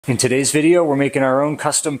In today's video, we're making our own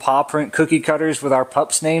custom paw print cookie cutters with our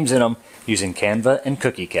pups' names in them using Canva and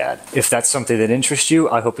CookieCad. If that's something that interests you,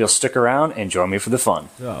 I hope you'll stick around and join me for the fun.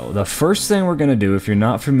 So, the first thing we're going to do, if you're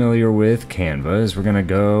not familiar with Canva, is we're going to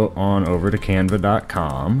go on over to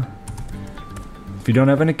canva.com. If you don't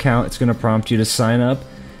have an account, it's going to prompt you to sign up.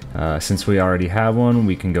 Since we already have one,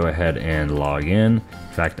 we can go ahead and log in.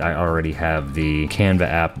 In fact, I already have the Canva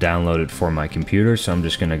app downloaded for my computer, so I'm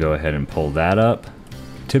just going to go ahead and pull that up.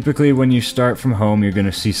 Typically, when you start from home, you're going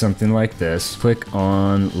to see something like this. Click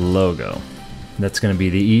on logo. That's going to be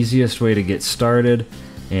the easiest way to get started.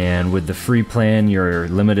 And with the free plan, you're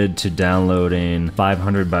limited to downloading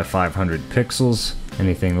 500 by 500 pixels.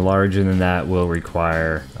 Anything larger than that will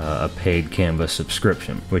require a paid Canva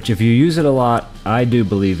subscription, which if you use it a lot, I do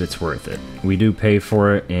believe it's worth it. We do pay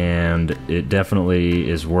for it, and it definitely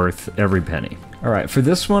is worth every penny. Alright, for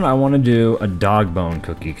this one, I want to do a dog bone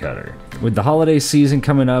cookie cutter. With the holiday season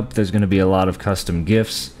coming up, there's going to be a lot of custom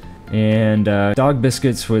gifts, and dog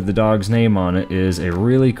biscuits with the dog's name on it is a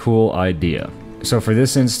really cool idea. So for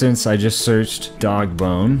this instance, I just searched dog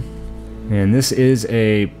bone, and this is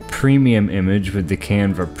a premium image with the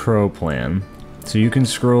Canva Pro plan. So you can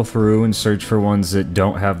scroll through and search for ones that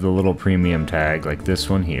don't have the little premium tag, like this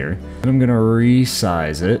one here. And I'm going to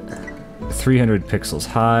resize it, 300 pixels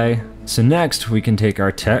high. So next we can take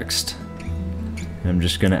our text. I'm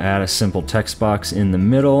just going to add a simple text box in the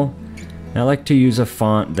middle. And I like to use a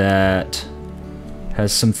font that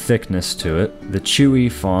has some thickness to it. The Chewy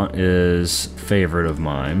font is a favorite of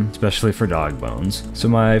mine, especially for dog bones. So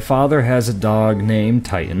my father has a dog named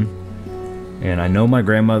Titan, and I know my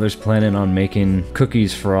grandmother's planning on making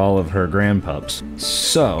cookies for all of her grandpups.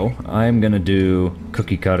 So I'm gonna do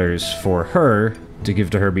cookie cutters for her to give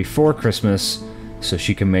to her before Christmas so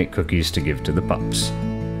she can make cookies to give to the pups.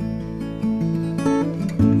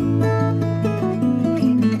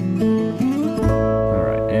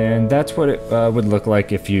 That's what it would look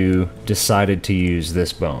like if you decided to use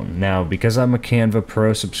this bone. Now, because I'm a Canva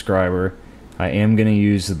Pro subscriber, I am going to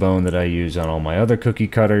use the bone that I use on all my other cookie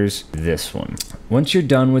cutters, this one. Once you're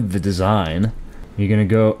done with the design, you're going to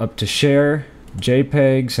go up to Share,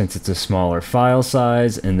 JPEG, since it's a smaller file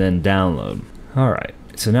size, and then Download. Alright,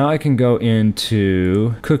 so now I can go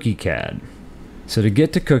into CookieCad. So to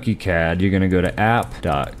get to CookieCad, you're going to go to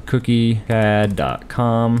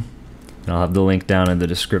app.cookiecad.com. And I'll have the link down in the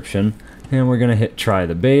description. And we're going to hit try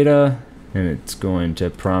the beta, and it's going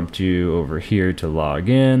to prompt you over here to log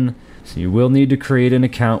in. So you will need to create an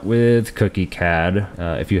account with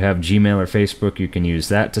CookieCad. If you have Gmail or Facebook, you can use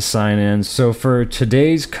that to sign in. So for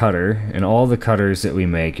today's cutter and all the cutters that we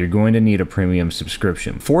make, you're going to need a premium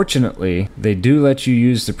subscription. Fortunately, they do let you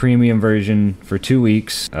use the premium version for 2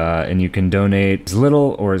 weeks, and you can donate as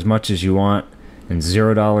little or as much as you want. And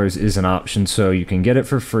 $0 is an option, so you can get it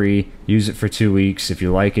for free, use it for 2 weeks. If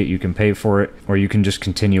you like it, you can pay for it, or you can just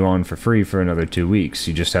continue on for free for another 2 weeks.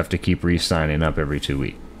 You just have to keep re-signing up every 2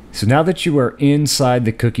 weeks. So now that you are inside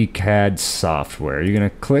the CookieCad software, you're going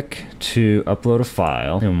to click to upload a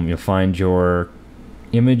file, and you'll find your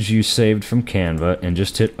image you saved from Canva, and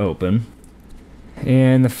just hit open.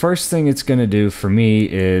 And the first thing it's going to do for me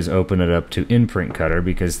is open it up to Imprint Cutter,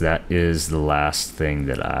 because that is the last thing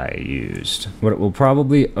that I used. What it will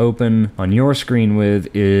probably open on your screen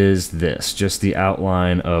with is this, just the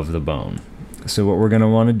outline of the bone. So what we're going to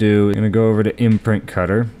want to do, we're going to go over to Imprint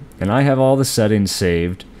Cutter, and I have all the settings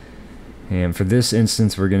saved. And for this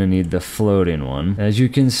instance, we're going to need the floating one. As you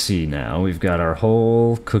can see now, we've got our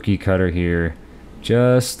whole cookie cutter here,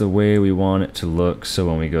 just the way we want it to look, so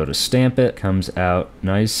when we go to stamp it, it comes out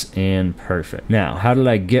nice and perfect. Now, how did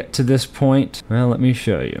I get to this point? Well, let me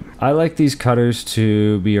show you. I like these cutters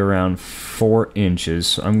to be around 4 inches,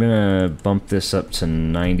 so I'm gonna bump this up to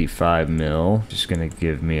 95 mil. Just gonna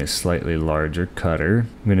give me a slightly larger cutter.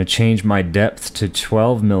 I'm gonna change my depth to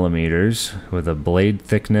 12 millimeters with a blade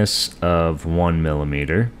thickness of 1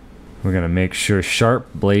 millimeter. We're going to make sure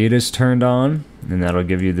sharp blade is turned on, and that'll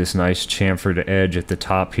give you this nice chamfered edge at the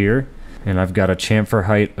top here. And I've got a chamfer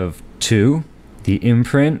height of 2. The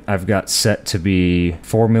imprint I've got set to be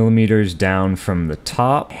 4 millimeters down from the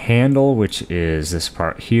top. Handle, which is this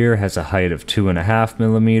part here, has a height of 2.5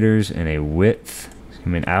 millimeters and a width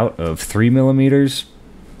coming out of 3 millimeters.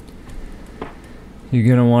 You're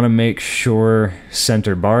going to want to make sure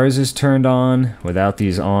center bars is turned on. Without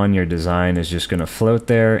these on, your design is just going to float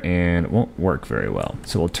there and it won't work very well.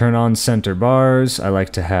 So we'll turn on center bars. I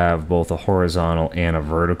like to have both a horizontal and a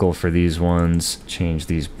vertical for these ones. Change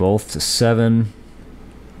these both to 7.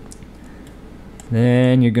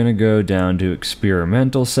 Then you're going to go down to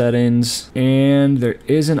experimental settings, and there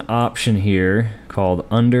is an option here called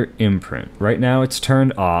under imprint. Right now it's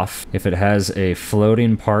turned off. If it has a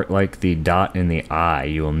floating part like the dot in the eye,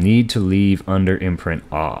 you will need to leave under imprint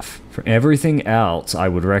off. For everything else, I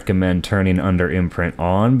would recommend turning under imprint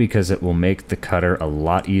on because it will make the cutter a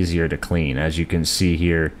lot easier to clean. As you can see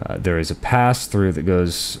here, there is a pass through that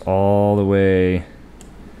goes all the way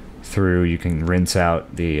through. You can rinse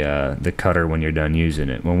out the cutter when you're done using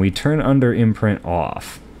it. When we turn under imprint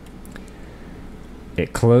off,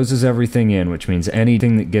 it closes everything in, which means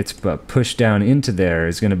anything that gets pushed down into there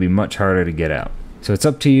is going to be much harder to get out. So it's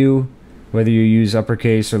up to you whether you use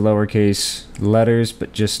uppercase or lowercase letters,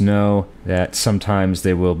 but just know that sometimes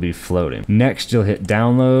they will be floating. Next, you'll hit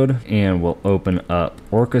download and we'll open up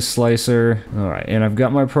Orca Slicer. All right, and I've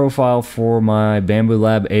got my profile for my Bamboo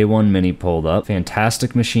Lab A1 Mini pulled up.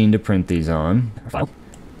 Fantastic machine to print these on.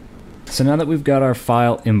 So now that we've got our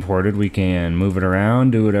file imported, we can move it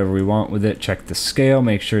around, do whatever we want with it, check the scale,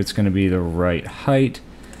 make sure it's going to be the right height.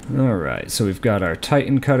 All right, so we've got our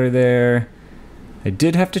Titan cutter there. I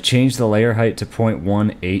did have to change the layer height to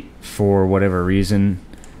 0.18 for whatever reason.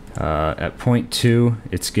 At 0.2,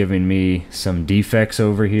 it's giving me some defects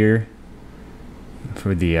over here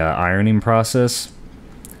for the ironing process.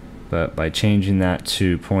 But by changing that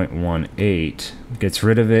to 0.18, gets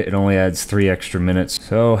rid of it. It only adds 3 extra minutes.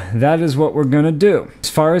 So that is what we're gonna do. As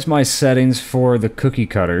far as my settings for the cookie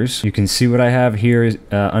cutters, you can see what I have here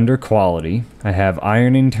under quality. I have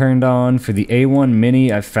ironing turned on. For the A1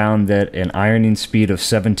 Mini, I found that an ironing speed of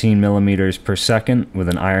 17 millimeters per second with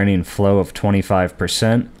an ironing flow of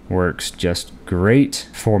 25% works just great.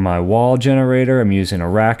 For my wall generator, I'm using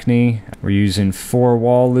Arachne. We're using 4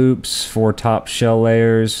 wall loops, 4 top shell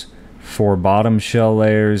layers, 4 bottom shell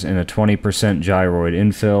layers, and a 20% gyroid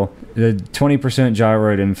infill. The 20%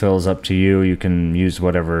 gyroid infill is up to you. You can use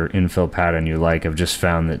whatever infill pattern you like. I've just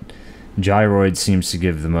found that gyroid seems to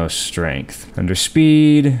give the most strength. Under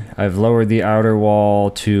speed, I've lowered the outer wall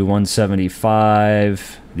to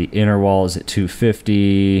 175. The inner wall is at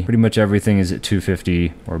 250. Pretty much everything is at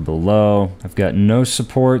 250 or below. I've got no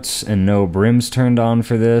supports and no brims turned on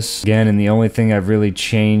for this. Again, and the only thing I've really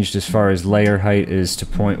changed as far as layer height is to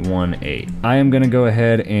 0.18. I am gonna go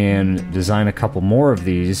ahead and design a couple more of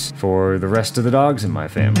these for the rest of the dogs in my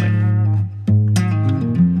family.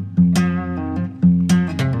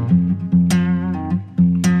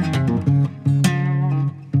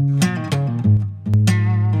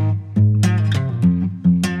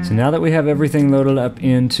 So now that we have everything loaded up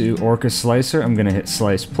into Orca Slicer, I'm going to hit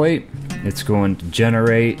Slice Plate. It's going to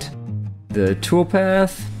generate the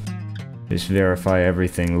toolpath. Just verify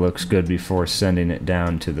everything looks good before sending it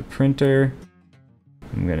down to the printer.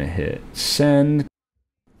 I'm going to hit Send.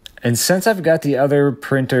 And since I've got the other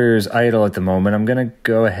printers idle at the moment, I'm going to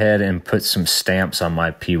go ahead and put some stamps on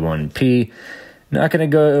my P1P. Not going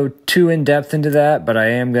to go too in-depth into that, but I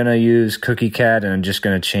am going to use CookieCad, and I'm just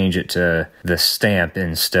going to change it to the stamp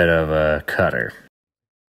instead of a cutter.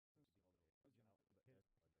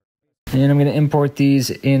 And I'm going to import these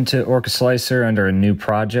into Orca Slicer under a new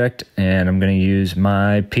project, and I'm going to use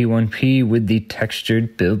my P1P with the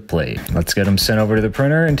textured build plate. Let's get them sent over to the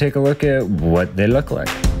printer and take a look at what they look like.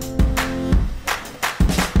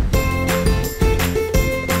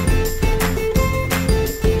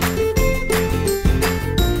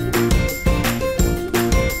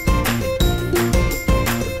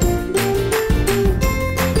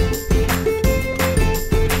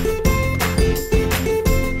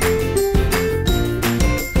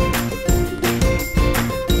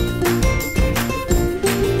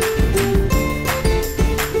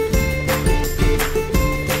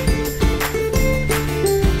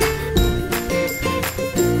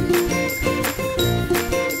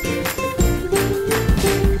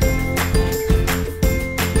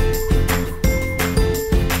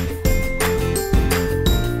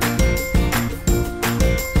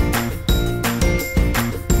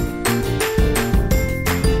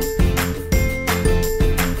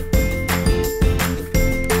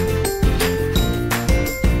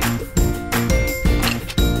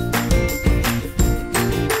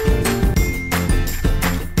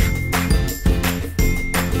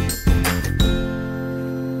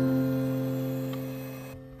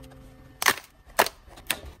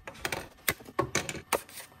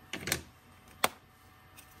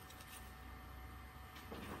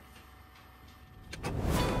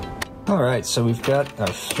 Alright, so we've got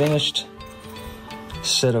our finished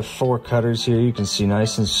set of 4 cutters here. You can see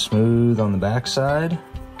nice and smooth on the back side.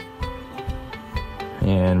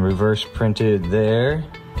 And reverse printed there.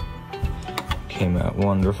 Came out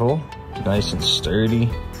wonderful. Nice and sturdy.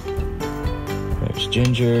 There's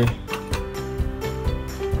Ginger.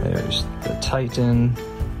 There's the Titan.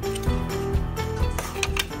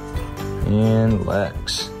 and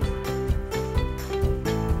Lex.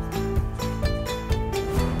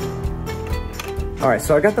 All right,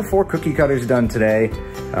 so I got the 4 cookie cutters done today.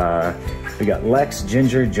 We got Lex,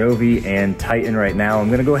 Ginger, Jovi, and Titan right now. I'm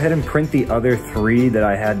gonna go ahead and print the other 3 that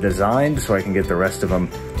I had designed so I can get the rest of them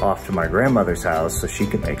off to my grandmother's house so she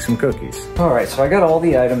can make some cookies. All right, so I got all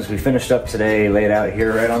the items we finished up today laid out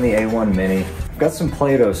here right on the A1 Mini. I've got some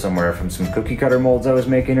Play-Doh somewhere from some cookie cutter molds I was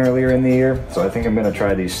making earlier in the year, so I think I'm gonna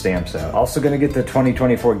try these stamps out. Also gonna get the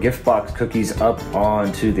 2024 gift box cookies up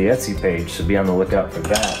onto the Etsy page, so be on the lookout for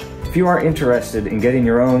that. If you are interested in getting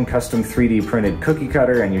your own custom 3D printed cookie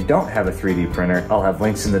cutter and you don't have a 3D printer, I'll have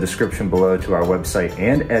links in the description below to our website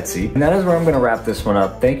and Etsy. And that is where I'm gonna wrap this one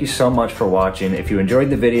up. Thank you so much for watching. If you enjoyed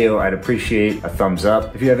the video, I'd appreciate a thumbs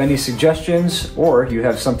up. If you have any suggestions or you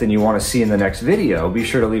have something you wanna see in the next video, be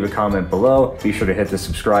sure to leave a comment below. Be sure to hit the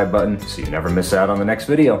subscribe button so you never miss out on the next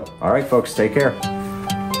video. All right, folks, take care.